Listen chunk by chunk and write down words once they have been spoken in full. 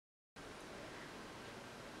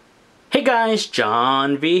Hey guys,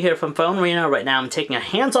 John V here from PhoneArena. Right now I'm taking a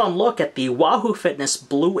hands-on look at the Wahoo Fitness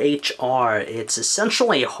Blue HR. It's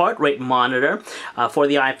essentially a heart rate monitor for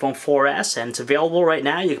the iPhone 4S, and it's available right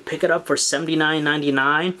now. You can pick it up for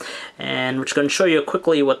 $79.99, and we're just going to show you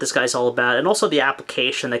quickly what this guy's all about, and also the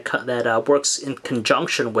application that works in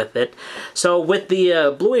conjunction with it. So with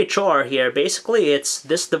the Blue HR here, basically it's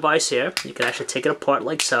this device here. You can actually take it apart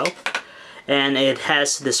like so. And it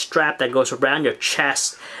has this strap that goes around your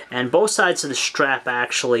chest, and both sides of the strap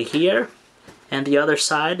actually here, and the other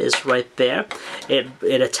side is right there. It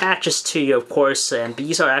attaches to you, of course, and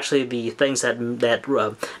these are actually the things that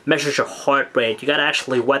measures your heart rate. You gotta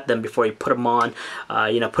actually wet them before you put them on.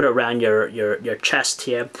 Put it around your chest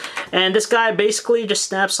here, and this guy basically just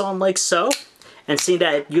snaps on like so. And seeing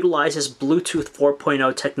that it utilizes Bluetooth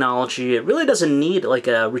 4.0 technology, it really doesn't need like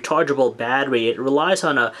a rechargeable battery. It relies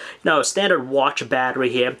on a standard watch battery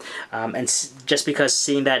here, and just because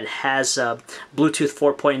seeing that it has Bluetooth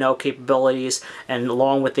 4.0 capabilities, and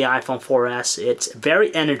along with the iPhone 4S, it's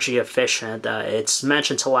very energy efficient. It's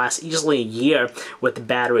mentioned to last easily a year with the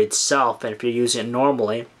battery itself, and if you're using it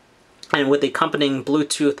normally. And with the accompanying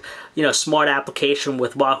Bluetooth, smart application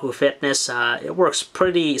with Wahoo Fitness, it works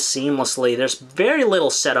pretty seamlessly. There's very little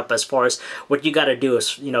setup as far as what you got to do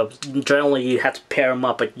is, generally you have to pair them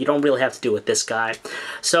up, but you don't really have to do it with this guy.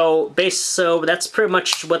 So that's pretty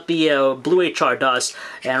much what the Blue HR does,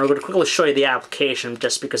 and we're going to quickly show you the application,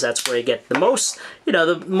 just because that's where you get the most,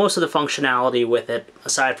 the most of the functionality with it,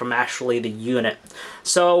 aside from actually the unit.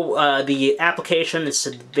 So the application is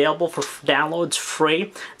available for downloads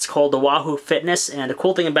free. It's called the Wahoo Fitness, and the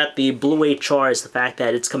cool thing about the Blue HR is the fact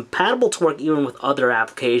that it's compatible to work even with other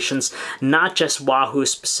applications, not just Wahoo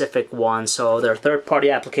specific ones. So there are third-party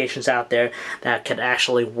applications out there that can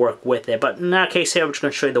actually work with it. But in our case here, we're just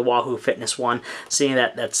going to show you the Wahoo Fitness one, seeing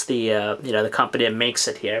that that's the the company that makes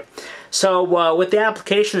it here. So with the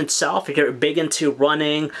application itself, if you're big into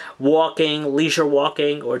running, walking, leisure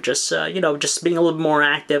walking, or just just being a little bit more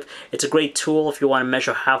active, it's a great tool if you want to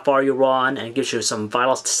measure how far you run, and it gives you some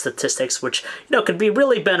vital statistics, which could be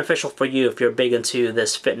really beneficial for you if you're big into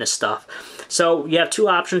this fitness stuff. So you have two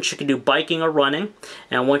options. You can do biking or running,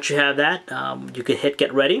 and once you have that, you can hit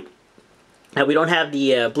get ready. Now, we don't have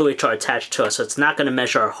the Blue HR attached to us, so it's not going to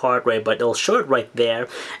measure our heart rate, but it'll show it right there.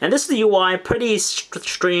 And this is the UI, pretty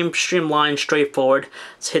streamlined, straightforward.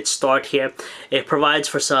 Let's hit start here. It provides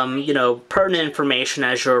for some, pertinent information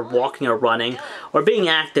as you're walking or running, or being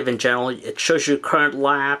active in general. It shows you current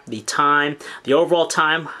lap, the time, the overall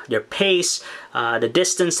time, your pace, the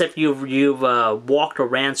distance that you've walked or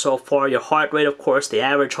ran so far, your heart rate, of course, the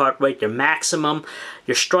average heart rate, your maximum,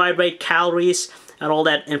 your stride rate, calories, and all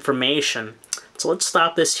that information. So let's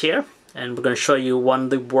stop this here, and we're going to show you one of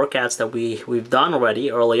the workouts that we've done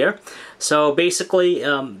already earlier. So basically,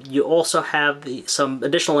 you also have some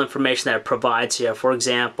additional information that it provides here. For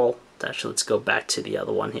example, actually, let's go back to the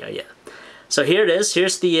other one here. Yeah. So here it is.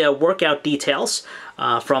 Here's the workout details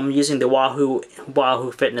from using the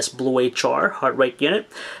Wahoo Fitness Blue HR heart rate unit.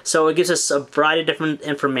 So it gives us a variety of different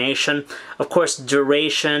information. Of course,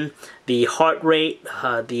 duration, the heart rate,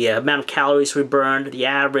 the amount of calories we burned, the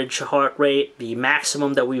average heart rate, the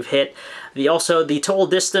maximum that we've hit, also the total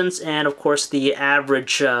distance, and of course the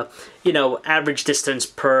average, average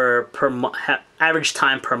distance average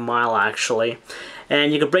time per mile actually.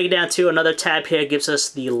 And you can break it down to another tab here. Gives us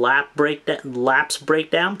the laps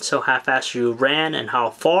breakdown, so how fast you ran and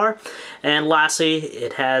how far. And lastly,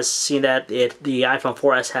 it has seen that the iPhone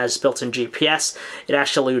 4S has built-in GPS. It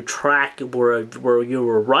actually would track where you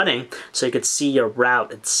were running, so you could see your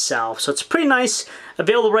route itself. So it's pretty nice.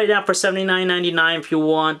 Available right now for $79.99 if you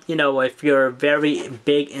want. If you're very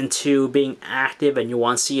big into being active and you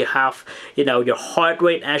want to see how your heart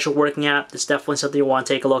rate as you're working out, it's definitely something you want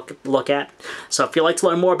to take a look at. So if you'd like to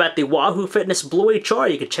learn more about the Wahoo Fitness Blue HR,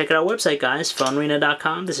 you can check out our website, guys,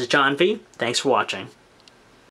 PhoneArena.com. This is John V. Thanks for watching.